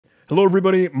Hello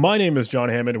everybody, my name is John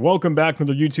Hammond. Welcome back to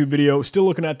another YouTube video. Still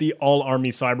looking at the All Army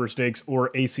Cyberstakes, or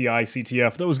ACI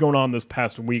CTF, that was going on this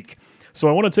past week. So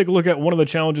I want to take a look at one of the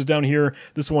challenges down here.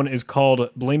 This one is called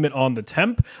Blame It on the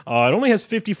Temp. It only has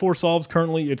 54 solves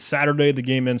currently. It's Saturday, the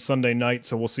game ends Sunday night,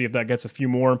 so we'll see if that gets a few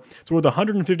more. So we're with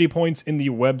 150 points in the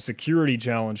Web Security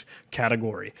Challenge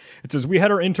category. It says, we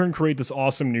had our intern create this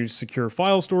awesome new secure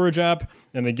file storage app,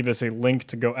 and they give us a link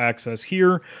to go access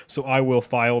here. So I will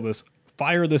fire this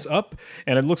up,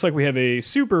 and it looks like we have a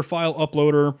super file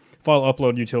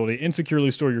upload utility.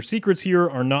 Insecurely store your secrets here.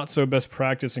 Are not so best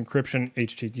practice encryption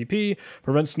HTTP.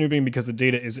 Prevent snooping because the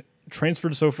data is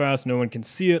transferred so fast no one can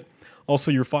see it.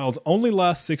 Also, your files only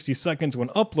last 60 seconds when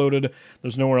uploaded.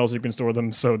 There's nowhere else you can store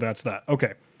them, so that's that.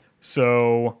 Okay,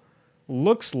 so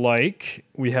looks like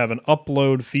we have an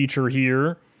upload feature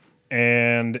here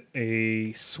and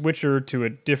a switcher to a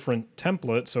different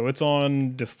template, so it's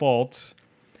on default.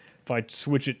 If I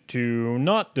switch it to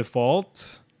not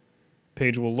default,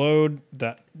 page will load.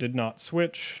 That did not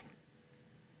switch.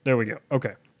 There we go.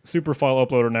 Okay. Super file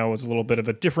uploader now is a little bit of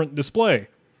a different display.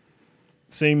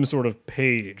 Same sort of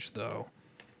page, though.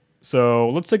 So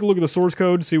let's take a look at the source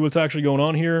code, see what's actually going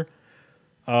on here.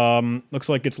 Looks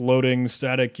like it's loading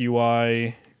static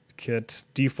UI kit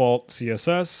default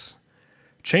CSS.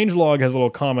 Changelog has a little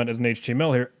comment as an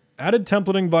HTML here. Added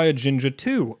templating via Jinja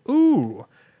 2. Ooh.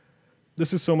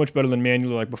 This is so much better than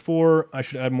manually like before. I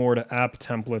should add more to app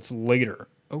templates later.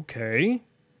 Okay.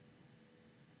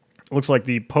 Looks like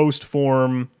the post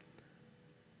form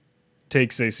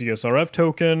takes a CSRF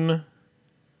token.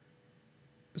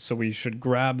 So we should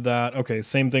grab that. Okay,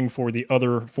 same thing for the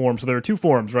other form. So there are two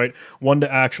forms, right? One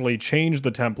to actually change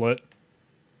the template,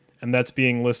 and that's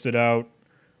being listed out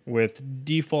with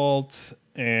default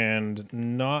and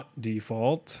not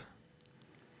default.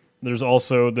 There's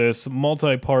also this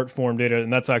multi-part form data,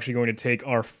 and that's actually going to take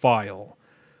our file.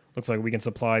 Looks like we can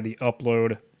supply the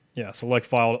upload. Yeah, select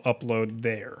file to upload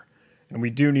there. And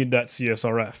we do need that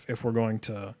CSRF if we're going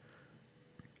to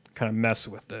kind of mess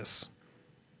with this.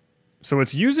 So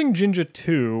it's using Jinja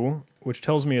 2, which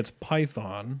tells me it's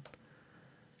Python.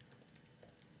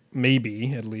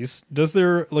 Maybe, at least. Does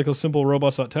there, like, a simple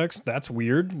robots.txt? That's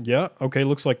weird. Yeah, okay,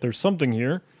 looks like there's something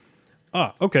here.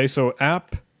 Ah, okay, so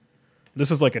app... This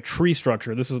is like a tree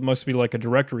structure. This must be like a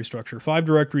directory structure. 5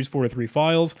 directories, 43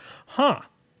 files. Huh.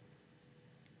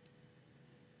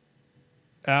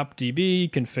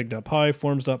 Appdb, config.py,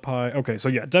 forms.py. Okay, so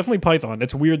yeah, definitely Python.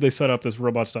 It's weird they set up this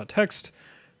robots.txt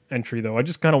entry, though. I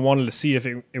just kind of wanted to see if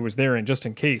it was there, and just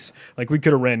in case. Like, we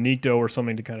could have ran Nikto or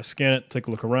something to kind of scan it, take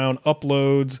a look around.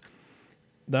 Uploads.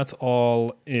 That's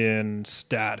all in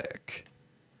static.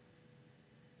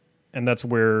 And that's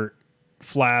where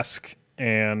Flask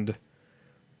and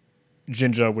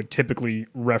Jinja would typically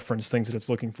reference things that it's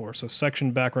looking for. So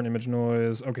section, background, image,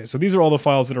 noise. Okay, so these are all the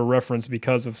files that are referenced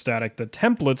because of static. The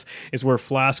templates is where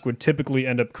Flask would typically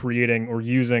end up creating or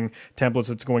using templates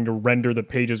it's going to render the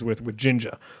pages with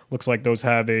Jinja. Looks like those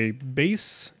have a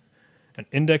base, an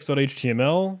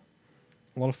index.html,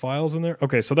 a lot of files in there.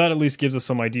 Okay, so that at least gives us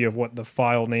some idea of what the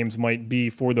file names might be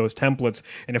for those templates.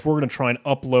 And if we're going to try and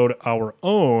upload our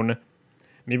own,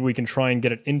 maybe we can try and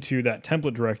get it into that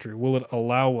template directory. Will it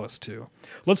allow us to?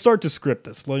 Let's start to script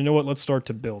this. You know what? Let's start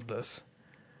to build this.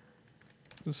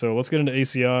 So let's get into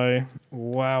ACI.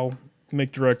 Wow.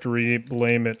 Make directory,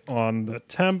 blame it on the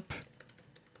temp.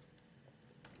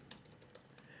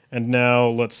 And now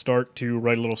let's start to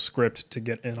write a little script to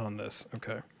get in on this.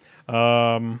 Okay.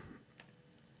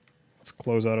 Let's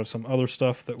close out of some other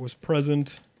stuff that was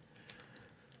present.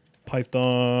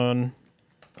 Python.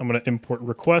 I'm going to import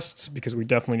requests because we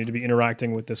definitely need to be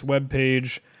interacting with this web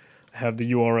page. I have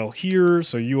the URL here,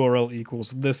 so URL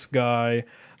equals this guy.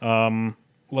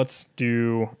 Let's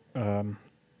do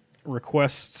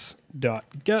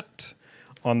requests.get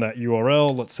on that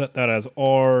URL. Let's set that as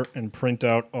R and print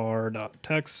out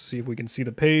r.text. See if we can see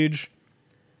the page.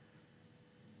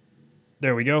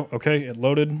 There we go. Okay, it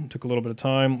loaded. Took a little bit of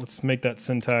time. Let's make that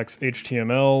syntax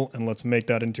HTML, and let's make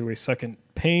that into a second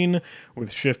pane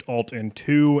with Shift, Alt, and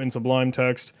 2 in Sublime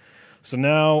Text. So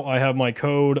now I have my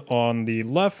code on the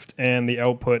left and the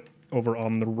output over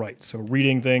on the right. So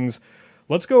reading things.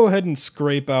 Let's go ahead and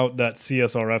scrape out that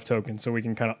CSRF token so we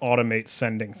can kind of automate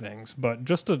sending things. But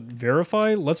just to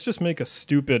verify, let's just make a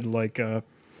stupid, like,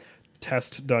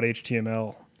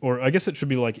 test.html. Or I guess it should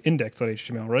be like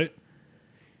index.html, right?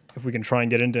 If we can try and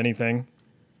get into anything.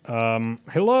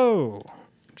 Hello.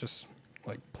 Just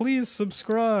like, please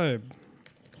subscribe.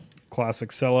 Classic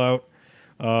sellout.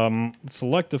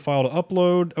 Select a file to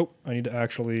upload. Oh, I need to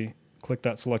actually click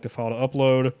that select a file to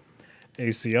upload.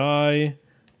 ACI.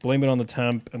 blame it on the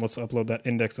temp, and let's upload that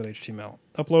index.html.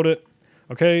 Upload it.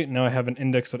 Okay, now I have an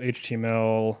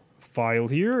index.html file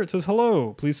here. It says,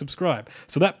 hello, please subscribe.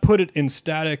 So that put it in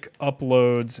static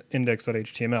uploads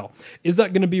index.html. Is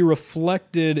that going to be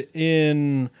reflected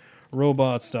in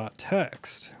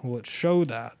robots.txt? Will it show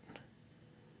that?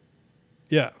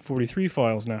 Yeah, 43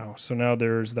 files now. So now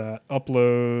there's that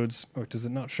uploads. Oh, does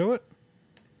it not show it?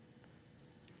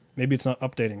 Maybe it's not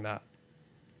updating that.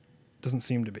 Doesn't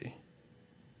seem to be.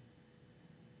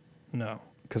 No,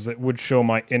 because it would show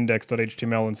my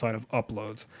index.html inside of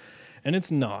uploads. And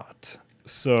it's not.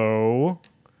 So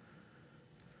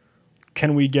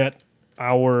can we get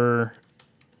our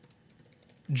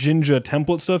Jinja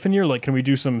template stuff in here? Like, can we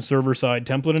do some server-side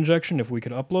template injection if we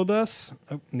could upload this?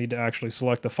 Oh, need to actually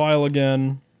select the file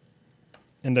again.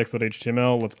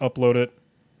 Index.html, let's upload it.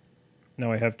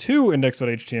 Now I have two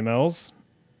index.htmls.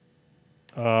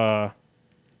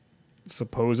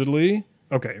 Supposedly.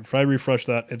 Okay, if I refresh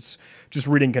that, it's just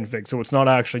reading config, so it's not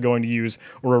actually going to use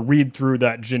or read through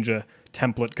that Jinja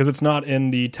template, because it's not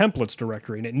in the templates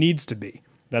directory, and it needs to be.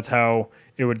 That's how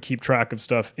it would keep track of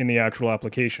stuff in the actual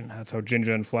application. That's how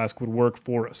Jinja and Flask would work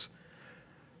for us.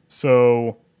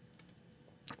 So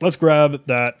let's grab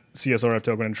that CSRF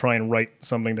token and try and write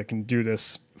something that can do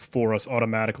this for us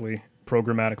automatically,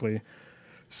 programmatically.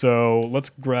 So let's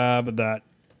grab that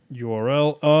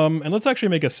URL, and let's actually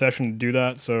make a session to do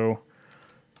that. So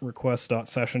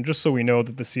request.session, just so we know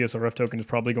that the CSRF token is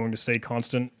probably going to stay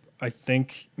constant. I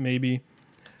think maybe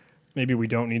we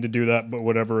don't need to do that, but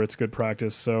whatever, it's good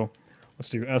practice. So let's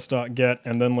do s.get,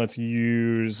 and then let's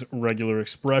use regular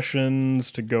expressions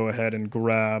to go ahead and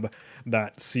grab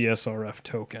that CSRF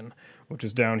token, which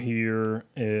is down here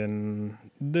in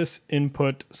this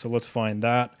input. So let's find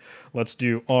that. Let's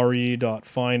do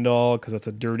re.findAll, because that's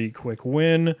a dirty quick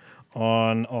win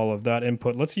on all of that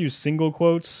input. Let's use single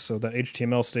quotes so that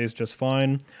HTML stays just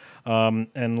fine.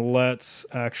 And let's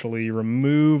actually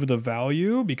remove the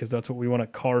value, because that's what we want to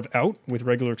carve out with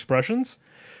regular expressions.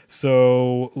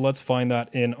 So let's find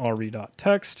that in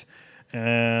re.text,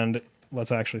 and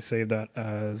let's actually save that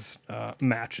as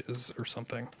matches or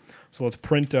something. So let's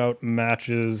print out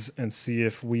matches and see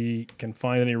if we can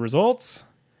find any results.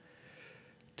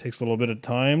 Takes a little bit of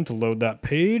time to load that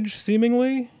page,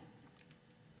 seemingly.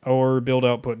 Or build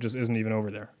output just isn't even over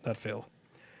there. That failed.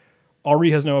 RE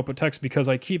has no output text because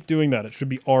I keep doing that. It should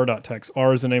be r.text.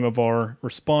 R is the name of our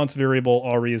response variable.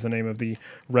 RE is the name of the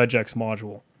regex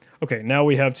module. Okay, now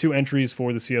we have two entries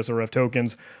for the CSRF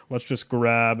tokens. Let's just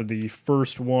grab the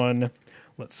first one.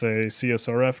 Let's say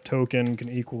CSRF token can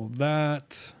equal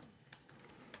that.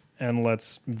 And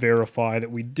let's verify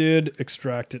that we did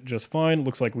extract it just fine.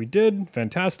 Looks like we did.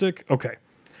 Fantastic. Okay.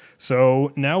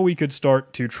 So now we could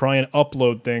start to try and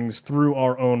upload things through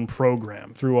our own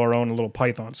program, through our own little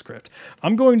Python script.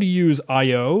 I'm going to use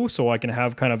IO so I can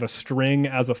have kind of a string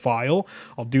as a file.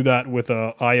 I'll do that with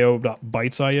a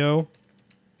io.bytes.io.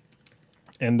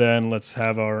 And then let's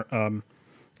have our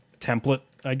template,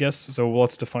 I guess. So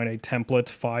let's define a template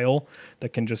file that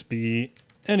can just be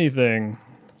anything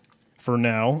for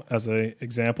now as an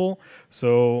example.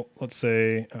 So let's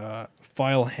say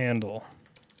file handle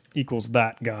equals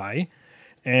that guy,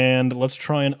 and let's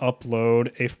try and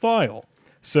upload a file.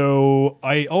 So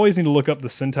I always need to look up the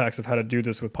syntax of how to do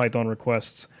this with Python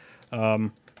requests.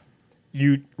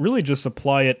 You really just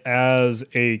apply it as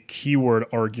a keyword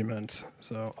argument.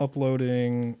 So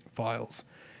uploading files.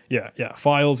 Yeah,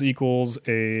 files equals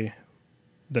the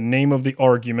name of the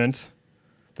argument,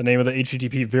 the name of the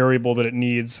HTTP variable that it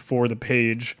needs for the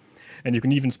page, and you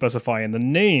can even specify in the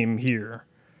name here.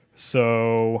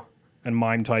 So, and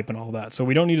MIME type and all that. So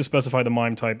we don't need to specify the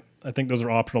MIME type. I think those are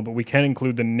optional, but we can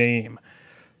include the name.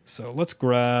 So let's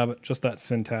grab just that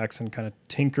syntax and kind of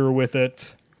tinker with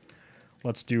it.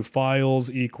 Let's do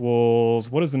files equals,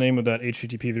 what is the name of that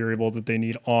HTTP variable that they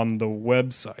need on the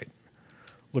website?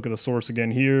 Look at the source again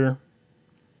here.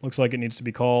 Looks like it needs to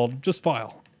be called just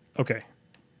file. Okay,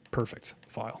 perfect,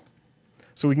 file.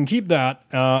 So we can keep that,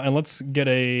 and let's get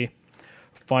a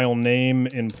file name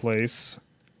in place.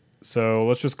 So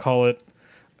let's just call it,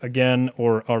 again,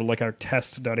 or like our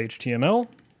test.html.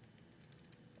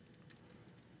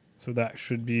 So that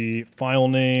should be file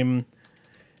name.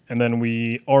 And then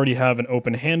we already have an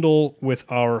open handle with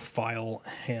our file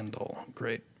handle.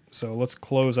 Great. So let's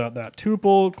close out that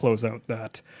tuple, close out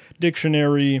that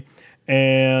dictionary,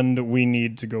 and we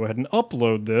need to go ahead and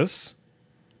upload this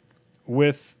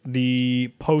with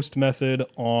the post method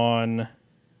on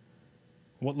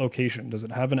what location? Does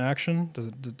it have an action?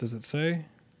 Does it say?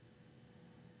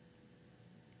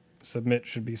 Submit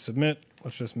should be submit.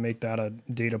 Let's just make that a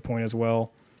data point as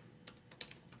well.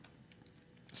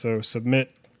 So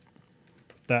submit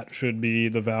that should be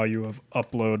the value of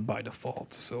upload by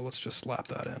default. So let's just slap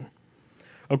that in.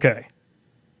 Okay.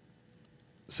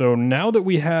 So now that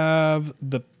we have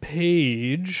the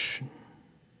page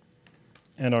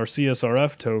and our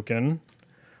CSRF token,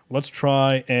 let's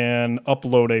try and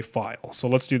upload a file. So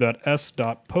let's do that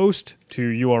s.post to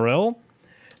URL,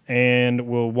 and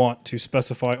we'll want to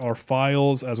specify our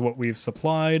files as what we've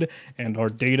supplied and our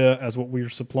data as what we're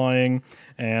supplying.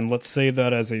 And let's save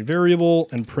that as a variable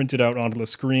and print it out onto the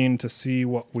screen to see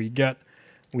what we get.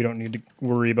 We don't need to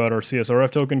worry about our CSRF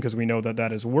token because we know that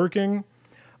that is working.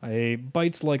 A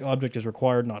bytes-like object is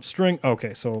required, not string.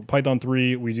 Okay, so Python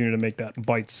 3, we do need to make that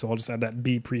bytes, so I'll just add that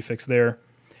B prefix there.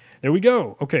 There we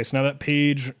go. Okay, so now that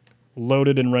page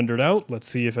loaded and rendered out. Let's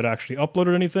see if it actually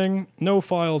uploaded anything. No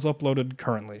files uploaded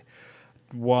currently.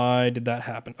 Why did that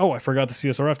happen? Oh, I forgot the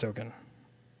CSRF token.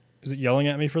 Is it yelling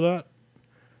at me for that?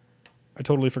 I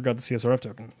totally forgot the CSRF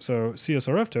token. So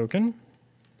CSRF token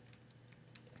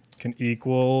can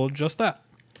equal just that.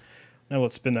 Now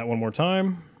let's spin that one more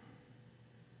time.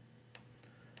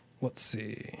 Let's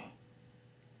see.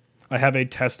 I have a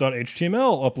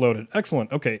test.html uploaded.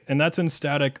 Excellent. Okay, and that's in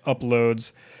static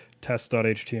uploads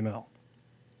test.html.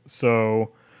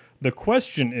 So the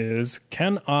question is,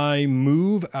 can I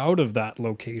move out of that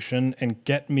location and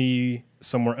get me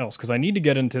somewhere else? Because I need to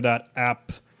get into that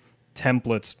app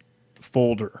templates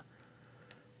folder.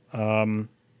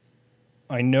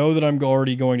 I know that I'm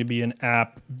already going to be an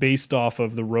app based off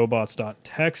of the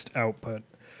robots.txt output.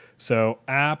 So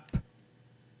app,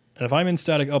 and if I'm in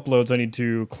static uploads, I need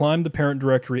to climb the parent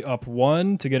directory up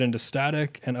 1 to get into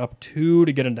static and up 2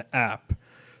 to get into app.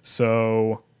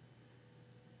 So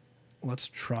let's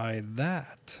try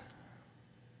that.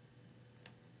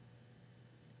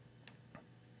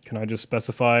 Can I just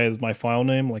specify as my file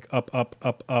name, like up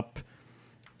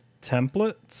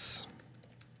templates?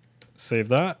 Save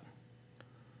that.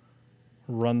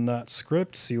 Run that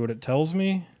script, see what it tells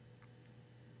me.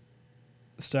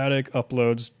 Static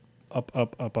uploads up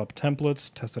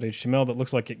templates, test.html. That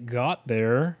looks like it got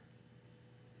there.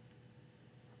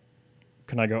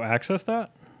 Can I go access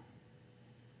that?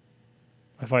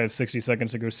 If I have 60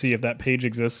 seconds to go see if that page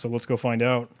exists, so let's go find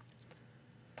out.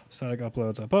 Static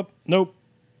uploads up. Nope,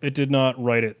 it did not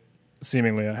write it,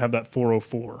 seemingly. I have that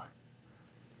 404.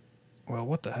 Well,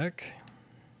 what the heck?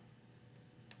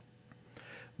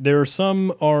 There are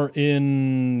some are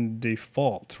in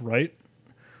default, right?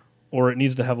 Or it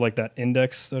needs to have like that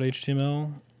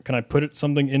index.html. Can I put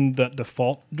something in that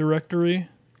default directory?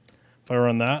 If I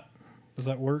run that, does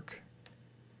that work?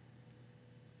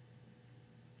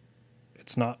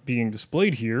 It's not being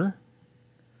displayed here.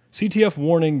 CTF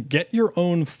warning, get your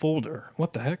own folder.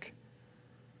 What the heck?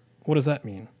 What does that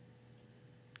mean?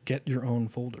 Get your own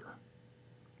folder.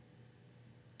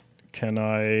 Can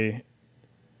I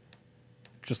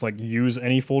just like use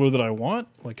any folder that I want?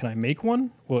 Like, can I make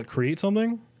one? Will it create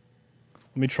something?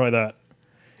 Let me try that.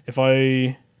 If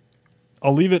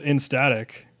I'll leave it in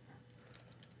static,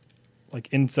 like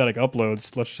in static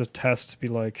uploads. Let's just test, be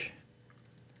like,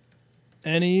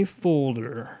 any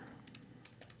folder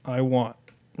I want,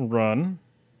 run.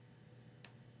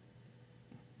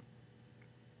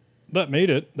 That made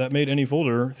it. That made any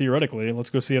folder, theoretically. Let's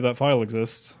go see if that file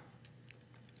exists.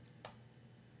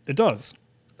 It does.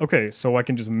 Okay, so I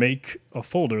can just make a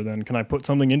folder then. Can I put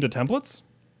something into templates?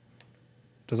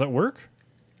 Does that work?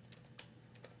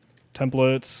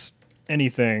 Templates,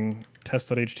 anything,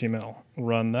 test.html.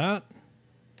 Run that.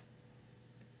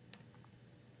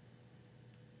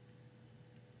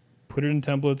 Put it in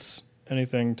templates,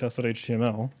 anything,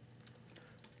 test.html.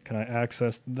 Can I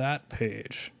access that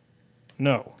page?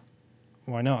 No.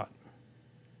 Why not?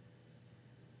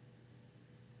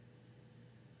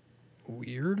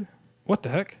 Weird. What the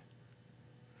heck?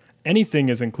 Anything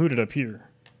is included up here.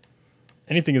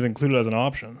 Anything is included as an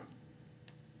option.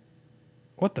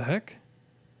 What the heck?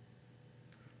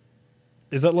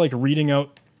 Is that like reading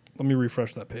out? Let me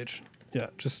refresh that page. Yeah,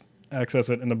 just access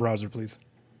it in the browser, please.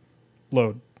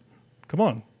 Load. Come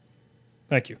on.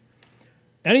 Thank you.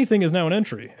 Anything is now an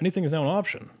entry. Anything is now an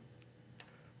option.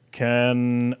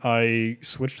 Can I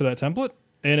switch to that template?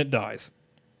 And it dies.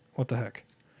 What the heck?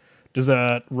 Does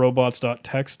that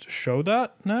robots.txt show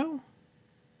that now?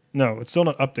 No, it's still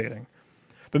not updating.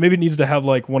 But maybe it needs to have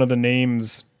like one of the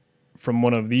names from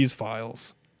one of these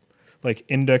files. Like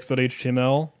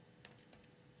index.html.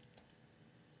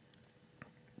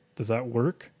 Does that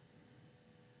work?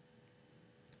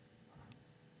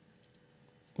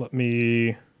 Let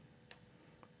me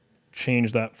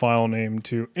change that file name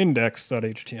to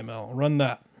index.html. Run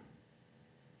that.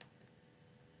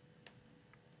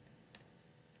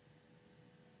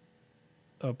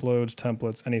 uploads,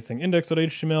 templates, anything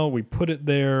index.html. We put it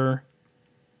there.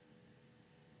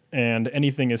 And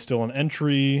anything is still an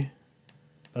entry.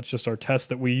 That's just our test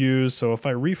that we use. So if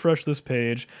I refresh this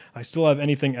page, I still have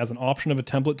anything as an option of a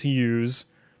template to use.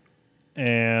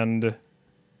 And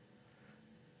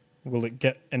will it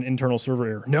get an internal server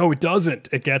error? No, it doesn't.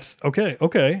 It gets, okay.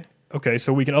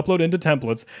 So we can upload into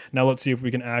templates. Now let's see if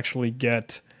we can actually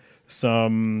get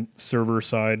some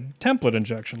server-side template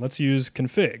injection. Let's use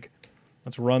config.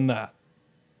 Let's run that.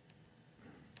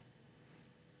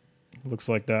 Looks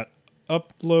like that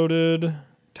uploaded.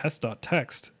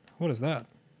 Test.txt. What is that?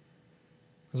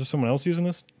 Is there someone else using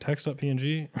this?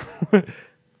 Text.png?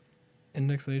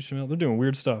 Index.html. They're doing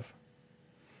weird stuff.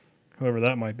 Whoever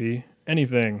that might be.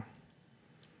 Anything.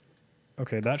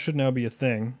 Okay, that should now be a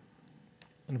thing.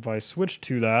 And if I switch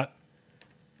to that,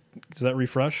 does that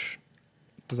refresh?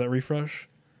 Does that refresh?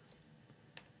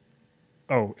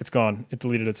 Oh, it's gone. It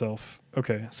deleted itself.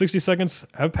 Okay, 60 seconds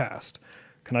have passed.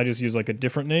 Can I just use like a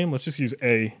different name? Let's just use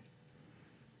A.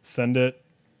 Send it.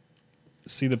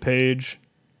 See the page.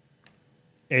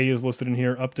 A is listed in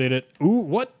here. Update it. Ooh,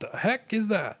 what the heck is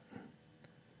that?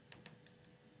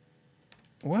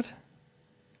 What?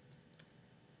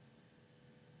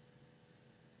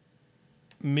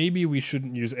 Maybe we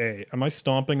shouldn't use A. Am I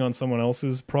stomping on someone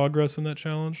else's progress in that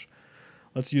challenge?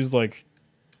 Let's use like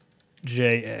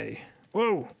JA.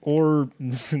 Whoa! Or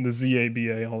the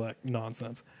ZABA, all that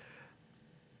nonsense.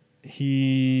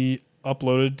 He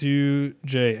uploaded to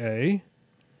JA.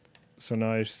 So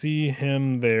now I see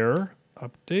him there.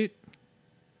 Update.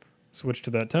 Switch to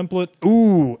that template.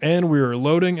 Ooh, and we're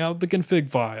loading out the config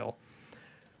file.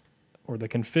 Or the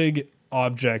config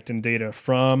object and data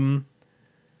from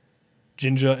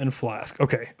Jinja and Flask.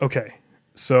 Okay.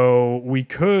 So we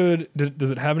could...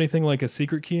 Does it have anything like a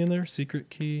secret key in there? Secret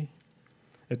key?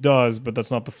 It does, but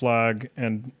that's not the flag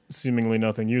and seemingly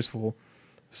nothing useful.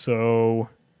 So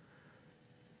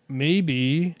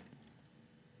maybe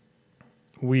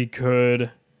we could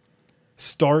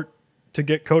start to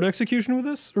get code execution with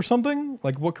this or something?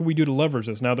 Like, what could we do to leverage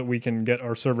this now that we can get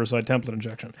our server-side template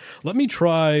injection? Let me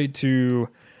try to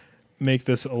make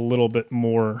this a little bit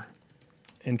more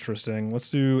interesting. Let's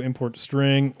do import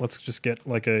string. Let's just get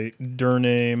like a dir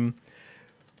name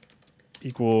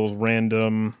equals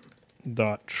random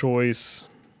dot choice.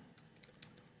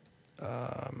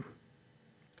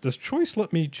 Does choice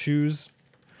let me choose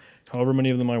however many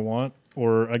of them I want?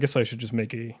 Or I guess I should just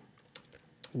make a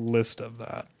list of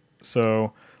that.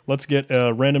 So let's get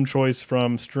a random choice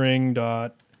from string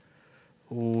dot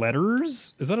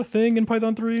letters. Is that a thing in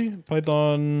Python 3?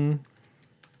 Python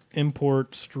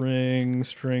import string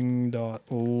dot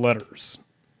letters.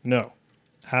 No.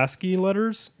 ASCII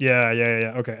letters?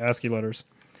 Yeah. Okay, ASCII letters.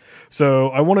 So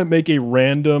I want to make a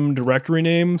random directory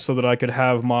name so that I could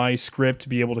have my script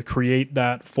be able to create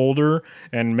that folder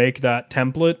and make that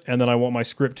template. And then I want my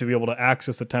script to be able to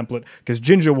access the template because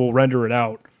Jinja will render it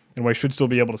out. And I should still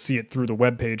be able to see it through the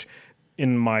web page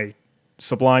in my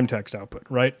Sublime text output,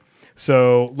 right?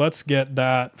 So let's get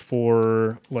that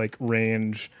for like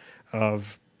range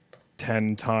of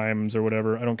 10 times or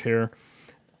whatever. I don't care.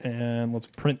 And let's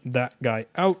print that guy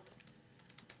out.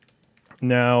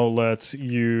 Now let's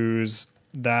use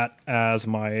that as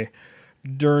my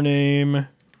dir name.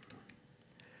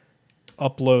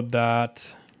 Upload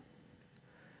that.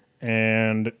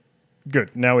 And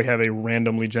good. Now we have a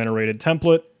randomly generated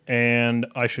template. And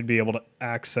I should be able to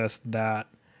access that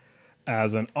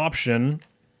as an option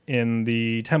in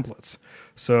the templates.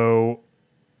 So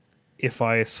if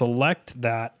I select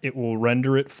that, it will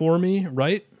render it for me,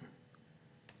 right?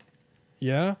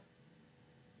 Yeah?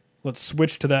 Let's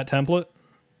switch to that template.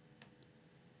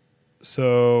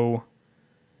 So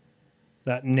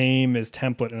that name is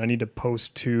template, and I need to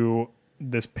post to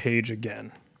this page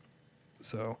again.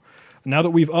 So now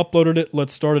that we've uploaded it,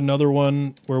 let's start another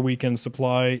one where we can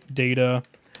supply data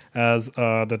as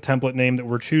the template name that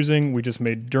we're choosing. We just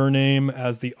made dir name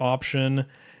as the option,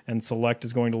 and select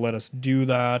is going to let us do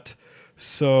that.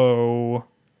 So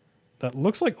that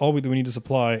looks like all we need to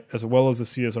supply, as well as the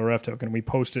CSRF token. We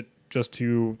post it just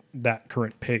to that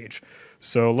current page.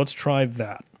 So let's try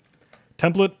that.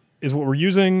 Template is what we're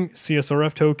using.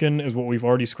 CSRF token is what we've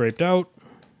already scraped out.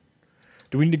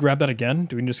 Do we need to grab that again?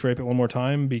 Do we need to scrape it one more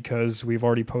time because we've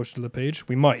already posted the page?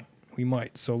 We might.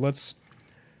 So let's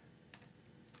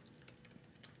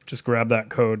just grab that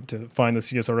code to find the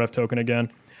CSRF token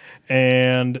again.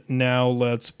 And now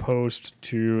let's post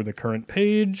to the current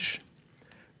page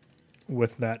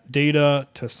with that data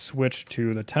to switch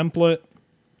to the template.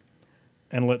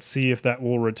 And let's see if that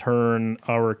will return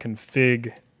our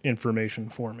config information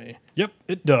for me. Yep,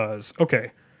 it does.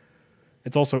 Okay.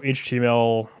 It's also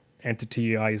HTML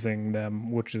entityizing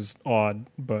them, which is odd,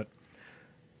 but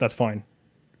that's fine.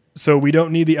 So we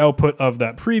don't need the output of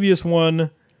that previous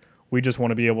one. We just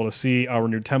want to be able to see our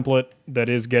new template that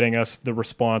is getting us the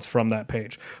response from that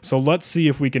page. So let's see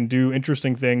if we can do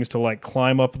interesting things to like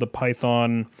climb up the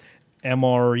Python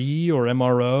MRE or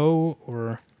MRO,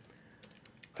 or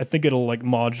I think it'll like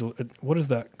modulate. What is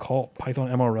that called? Python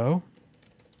MRO?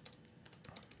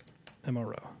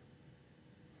 MRO.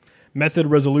 Method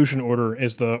resolution order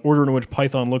is the order in which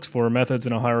Python looks for methods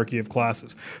in a hierarchy of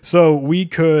classes. So we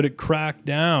could crack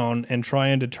down and try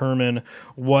and determine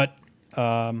what,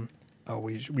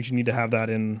 we should need to have that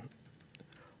in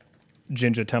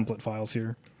Jinja template files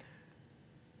here.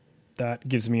 That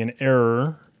gives me an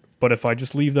error, but if I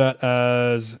just leave that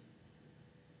as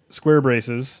square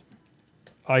braces,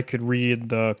 I could read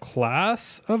the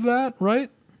class of that, right?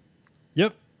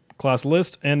 Yep, class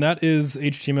list, and that is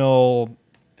HTML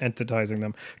entitizing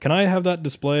them. Can I have that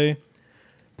display,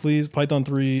 please? Python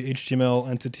 3 HTML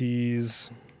entities,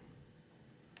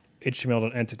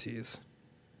 HTML.entities.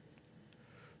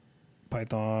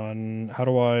 Python, how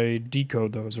do I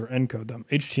decode those or encode them?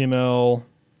 HTML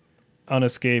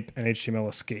unescape and HTML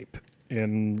escape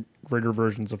in greater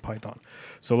versions of Python.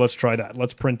 So let's try that.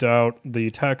 Let's print out the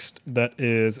text that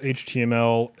is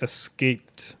HTML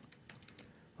escaped,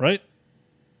 right?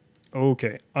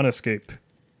 Okay, unescape.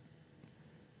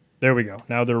 There we go.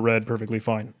 Now they're read perfectly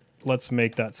fine. Let's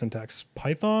make that syntax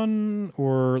Python,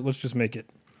 or let's just make it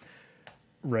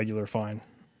regular fine.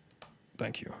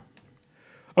 Thank you.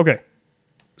 Okay,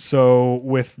 so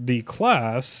with the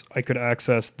class, I could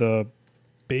access the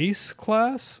base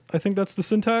class. I think that's the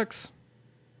syntax.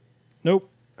 Nope.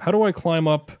 How do I climb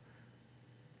up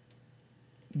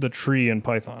the tree in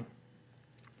Python?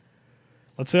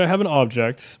 Let's say I have an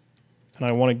object, and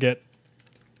I want to get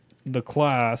the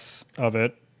class of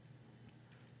it.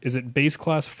 Is it base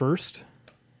class first?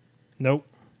 Nope.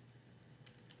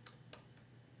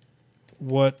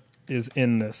 What is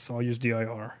in this? I'll use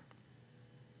dir.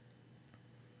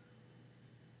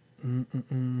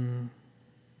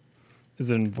 Is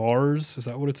it in vars? Is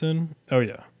that what it's in? Oh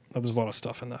yeah. Oh, there's a lot of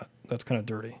stuff in that. That's kind of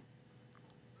dirty.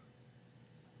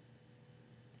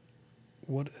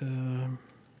 What?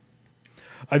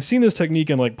 I've seen this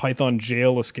technique in like Python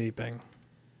jail escaping,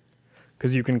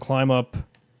 because you can climb up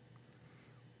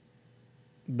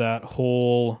that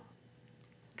whole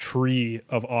tree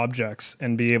of objects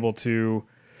and be able to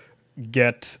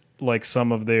get like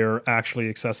some of their actually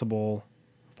accessible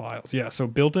files. Yeah, so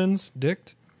built-ins,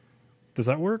 dict. Does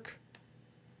that work?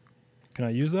 Can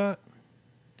I use that?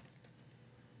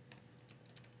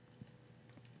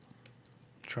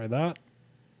 Try that.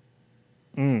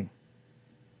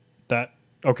 That,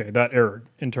 okay, that error,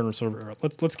 internal server error.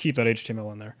 Let's keep that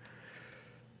HTML in there.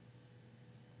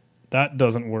 That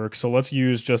doesn't work, so let's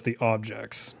use just the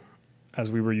objects as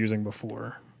we were using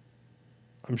before.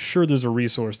 I'm sure there's a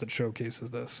resource that showcases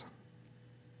this.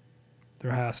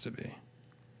 There has to be.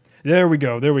 There we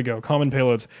go, there we go. Common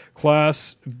payloads.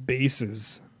 Class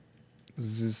bases.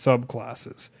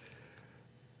 Subclasses.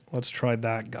 Let's try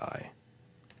that guy.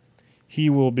 He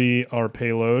will be our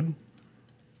payload.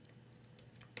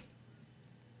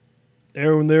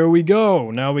 There we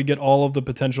go. Now we get all of the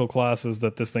potential classes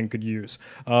that this thing could use.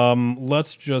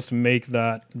 Let's just make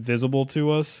that visible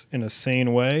to us in a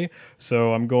sane way.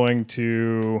 So I'm going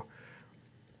to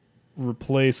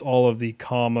replace all of the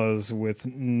commas with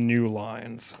new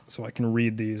lines so I can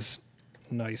read these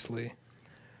nicely.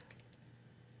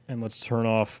 And let's turn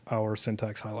off our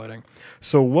syntax highlighting.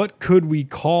 So what could we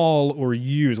call or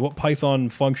use? What Python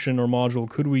function or module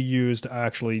could we use to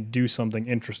actually do something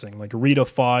interesting? Like read a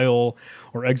file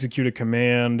or execute a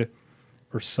command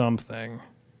or something.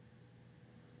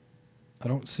 I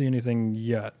don't see anything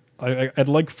yet. I'd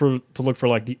like to look for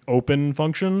like the open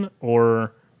function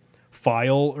or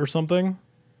file or something.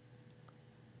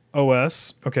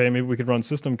 OS. Okay, maybe we could run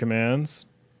system commands.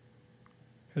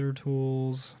 Editor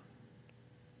tools.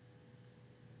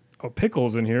 Oh,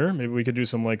 pickle's in here. Maybe we could do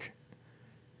some like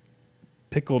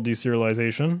pickle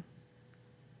deserialization.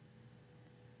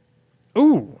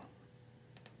 Ooh.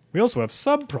 We also have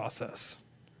subprocess.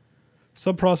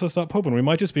 Subprocess.popen. We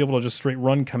might just be able to just straight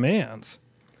run commands.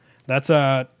 That's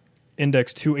at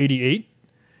index 288.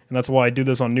 And that's why I do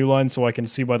this on new line, so I can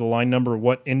see by the line number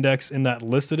what index in that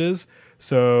list it is.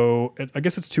 So I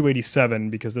guess it's 287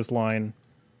 because this line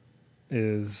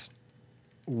is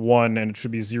 1 and it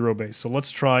should be 0 base. So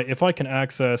let's try, if I can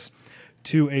access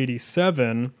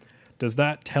 287, does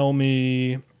that tell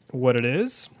me what it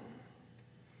is?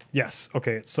 Yes,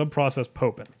 okay, it's subprocess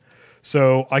popen.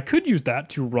 So I could use that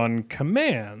to run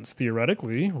commands,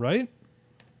 theoretically, right?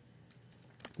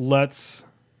 let's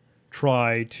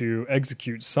try to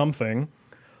execute something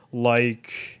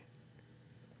like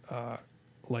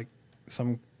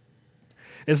some.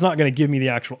 It's not going to give me the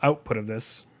actual output of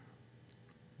this,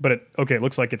 but it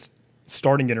looks like it's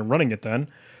starting it and running it then.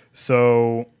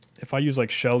 So if I use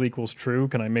like shell equals true,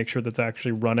 can I make sure that's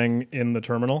actually running in the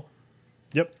terminal?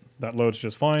 Yep, that loads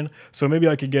just fine. So maybe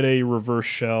I could get a reverse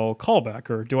shell callback,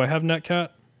 or do I have netcat?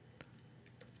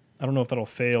 I don't know if that'll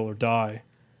fail or die.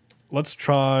 Let's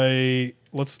try,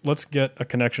 let's get a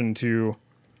connection to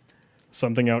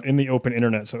something out in the open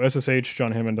internet. So ssh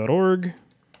johnhammond.org.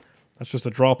 That's just a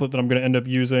droplet that I'm going to end up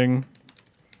using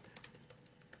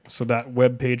so that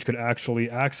web page could actually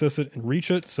access it and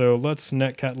reach it. So let's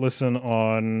netcat listen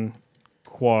on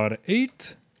quad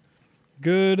 8.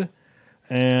 Good.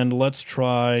 And let's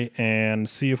try and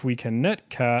see if we can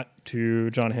netcat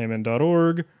to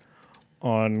johnhammond.org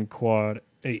on quad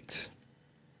 8.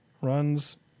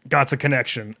 Runs. Got a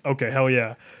connection. Okay, hell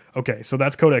yeah. Okay, so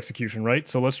that's code execution, right?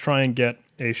 So let's try and get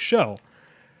a shell.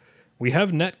 We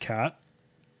have netcat.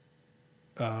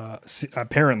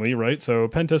 Apparently, right? So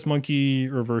pentest monkey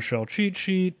reverse shell cheat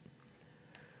sheet.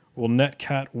 Will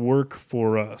netcat work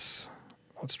for us?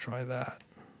 Let's try that.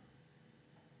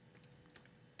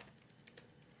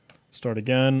 Start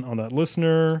again on that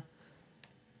listener.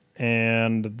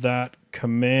 And that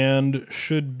command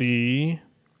should be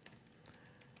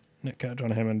netcat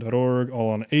johnhammond.org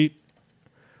all on 8.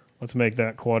 Let's make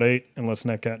that quad 8 and let's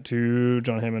netcat to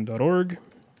johnhammond.org.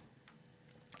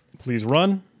 Please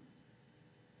run.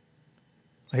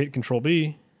 I hit Control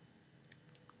B.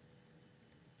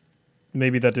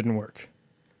 Maybe that didn't work.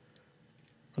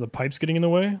 Are the pipes getting in the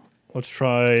way? Let's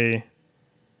try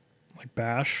like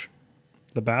bash.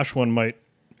 The bash one might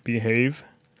behave.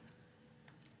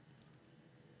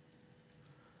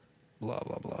 Blah,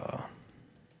 blah, blah.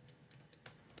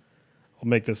 I'll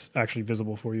make this actually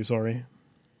visible for you, sorry.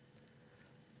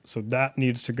 So that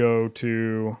needs to go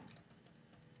to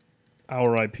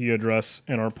our IP address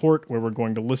and our port where we're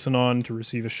going to listen on to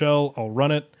receive a shell. I'll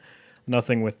run it.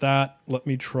 Nothing with that. Let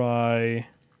me try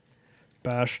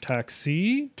bash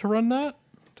taxi to run that.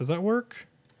 Does that work?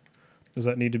 Does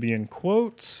that need to be in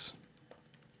quotes?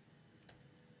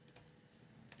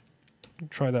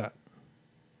 Try that.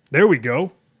 There we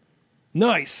go.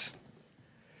 Nice.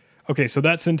 Okay, so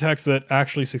that syntax that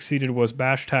actually succeeded was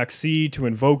bash taxi to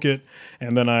invoke it,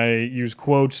 and then I use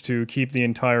quotes to keep the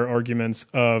entire arguments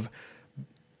of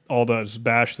all those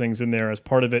bash things in there as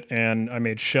part of it, and I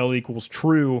made shell equals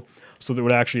true so that it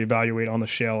would actually evaluate on the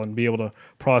shell and be able to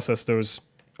process those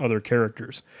other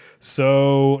characters.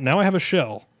 So now I have a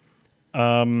shell.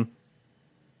 Do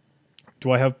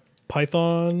I have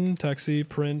Python, taxi,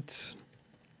 print,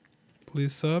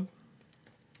 please sub?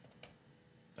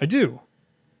 I do.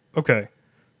 Okay,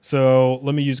 so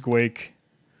let me use Gwake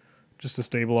just to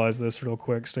stabilize this real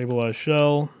quick. Stabilize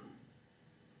shell.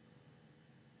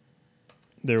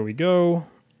 There we go.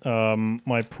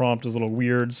 My prompt is a little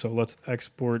weird, so let's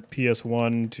export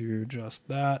PS1 to just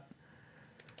that.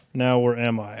 Now where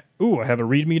am I? Ooh, I have a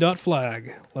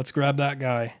readme.flag. Let's grab that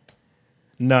guy.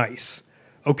 Nice.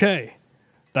 Okay,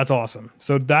 that's awesome.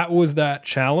 So that was that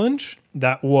challenge.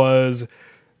 That was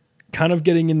kind of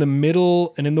getting in the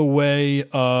middle and in the way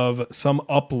of some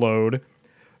upload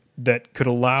that could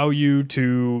allow you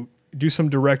to do some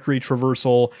directory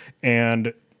traversal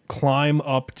and climb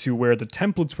up to where the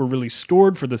templates were really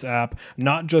stored for this app,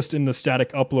 not just in the static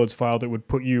uploads file that would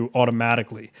put you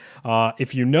automatically.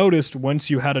 If you noticed, once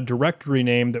you had a directory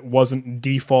name that wasn't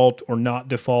default or not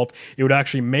default, it would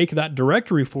actually make that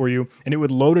directory for you, and it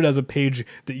would load it as a page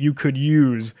that you could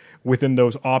use within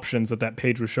those options that that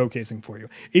page was showcasing for you.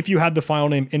 If you had the file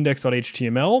name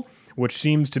index.html, which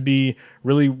seems to be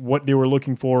really what they were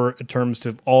looking for in terms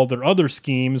of all their other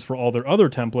schemes for all their other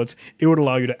templates, it would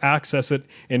allow you to access it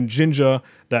in Jinja.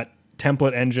 That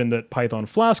template engine that Python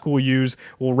Flask will use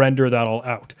will render that all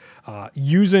out.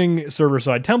 Using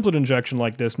server-side template injection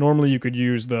like this, normally you could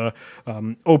use the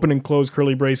open and close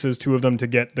curly braces, 2 of them to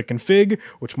get the config,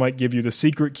 which might give you the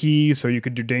secret key, so you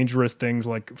could do dangerous things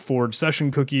like forge session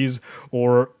cookies,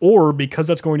 or because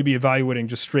that's going to be evaluating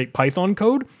just straight Python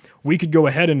code, we could go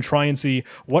ahead and try and see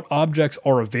what objects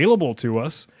are available to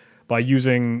us by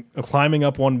using climbing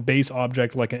up one base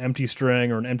object like an empty string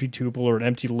or an empty tuple or an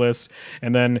empty list,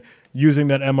 and then using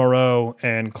that MRO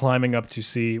and climbing up to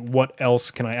see what else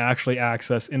can I actually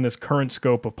access in this current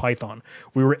scope of Python.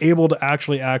 We were able to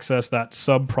actually access that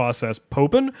sub-process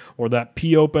popen, or that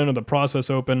popen, or the process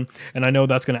open, and I know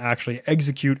that's going to actually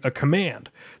execute a command.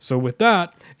 So with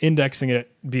that, indexing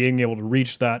it, being able to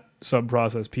reach that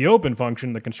sub-process popen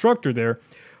function, the constructor there,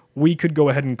 we could go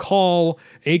ahead and call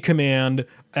a command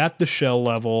at the shell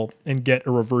level and get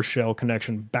a reverse shell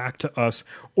connection back to us,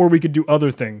 or we could do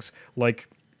other things like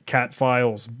cat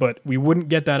files, but we wouldn't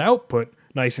get that output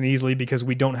nice and easily because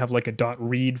we don't have like a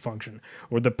 .read function,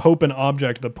 or the Popen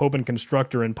object, the Popen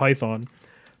constructor in Python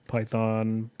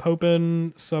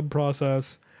Popen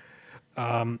subprocess.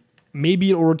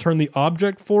 Maybe it'll return the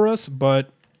object for us, but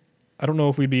I don't know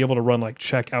if we'd be able to run like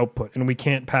check output, and we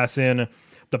can't pass in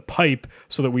the pipe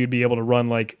so that we'd be able to run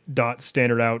like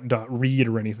 .standard out .read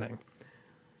or anything.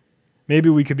 Maybe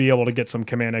we could be able to get some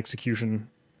command execution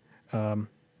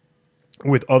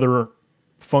with other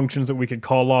functions that we could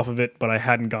call off of it, but I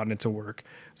hadn't gotten it to work.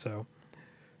 So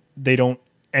they don't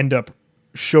end up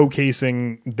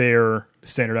showcasing their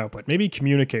standard output. Maybe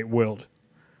communicate willed.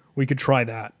 We could try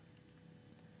that.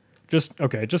 Just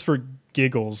for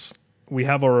giggles, we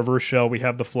have our reverse shell, we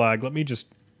have the flag. Let me just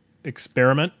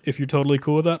experiment if you're totally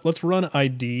cool with that. Let's run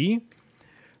ID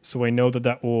so I know that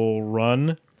that will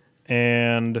run,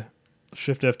 and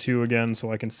Shift F2 again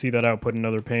so I can see that output in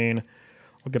another pane.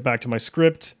 I'll get back to my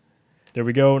script. There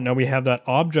we go. Now we have that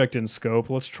object in scope.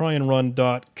 Let's try and run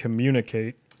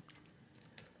 .communicate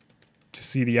to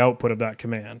see the output of that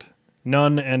command.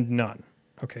 None and none.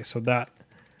 Okay, so that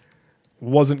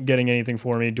wasn't getting anything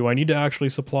for me. Do I need to actually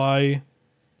supply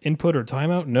input or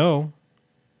timeout? No.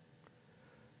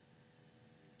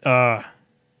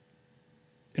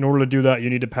 In order to do that, you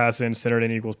need to pass in standard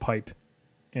in equals pipe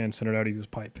and standard out equals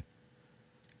pipe.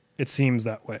 It seems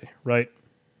that way, right?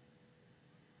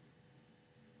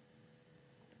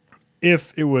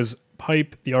 If it was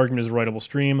pipe, the argument is writable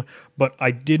stream, but I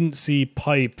didn't see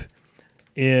pipe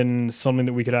in something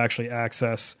that we could actually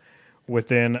access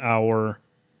within our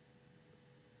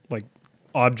like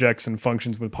objects and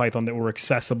functions with Python that were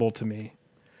accessible to me.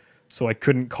 So I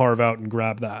couldn't carve out and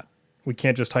grab that. We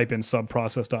can't just type in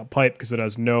subprocess.pipe because it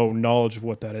has no knowledge of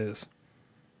what that is.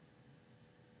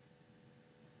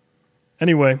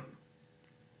 Anyway,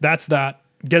 that's that.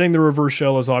 Getting the reverse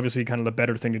shell is obviously kind of the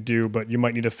better thing to do, but you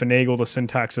might need to finagle the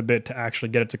syntax a bit to actually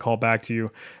get it to call back to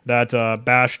you. That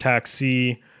bash tax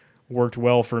C worked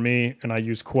well for me, and I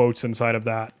use quotes inside of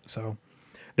that. So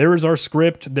there is our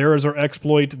script. There is our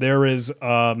exploit. There is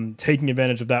taking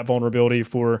advantage of that vulnerability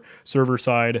for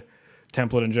server-side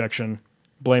template injection,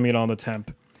 blaming it on the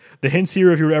temp. The hints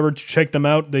here, if you were ever to check them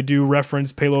out, they do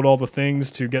reference payload all the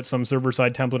things to get some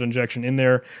server-side template injection in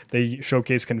there. They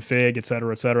showcase config,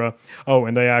 etc., etc. Oh,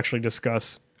 and they actually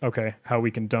discuss, okay, how we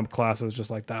can dump classes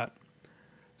just like that.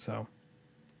 So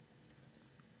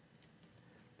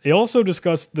they also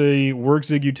discuss the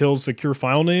workzig utils secure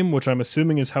file name, which I'm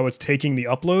assuming is how it's taking the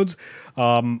uploads.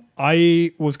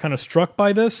 I was kind of struck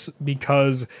by this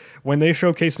because when they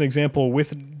showcase an example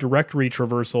with directory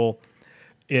traversal,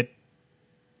 it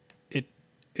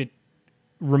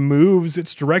removes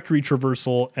its directory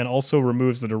traversal and also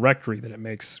removes the directory that it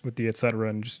makes with the etc.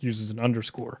 and just uses an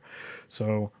underscore.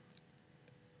 So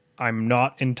I'm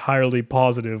not entirely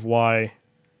positive why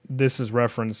this is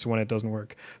referenced when it doesn't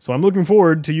work. So I'm looking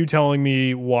forward to you telling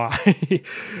me why.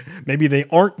 Maybe they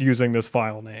aren't using this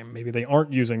file name. Maybe they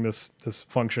aren't using this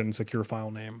function secure file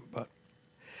name. But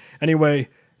anyway,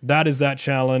 that is that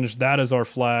challenge. That is our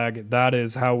flag. That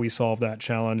is how we solve that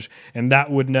challenge. And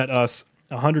that would net us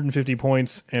 150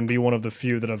 points and be one of the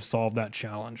few that have solved that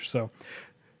challenge. So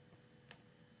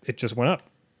it just went up.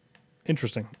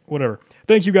 Interesting. Whatever.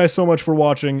 Thank you guys so much for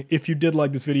watching. If you did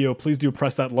like this video, please do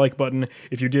press that like button.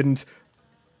 If you didn't,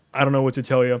 I don't know what to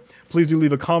tell you. Please do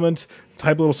leave a comment.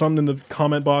 Type a little something in the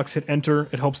comment box. Hit enter.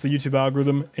 It helps the YouTube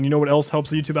algorithm. And you know what else helps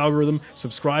the YouTube algorithm?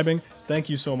 Subscribing. Thank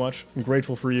you so much. I'm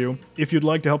grateful for you. If you'd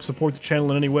like to help support the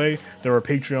channel in any way, there are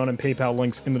Patreon and PayPal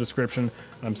links in the description.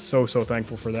 I'm so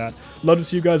thankful for that. Love to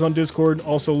see you guys on Discord.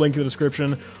 Also link in the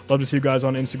description. Love to see you guys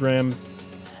on Instagram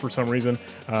for some reason.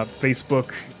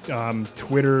 Facebook,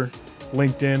 Twitter,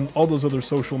 LinkedIn, all those other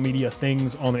social media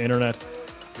things on the internet.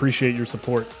 Appreciate your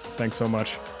support. Thanks so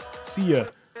much. See ya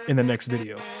in the next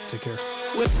video. Take care.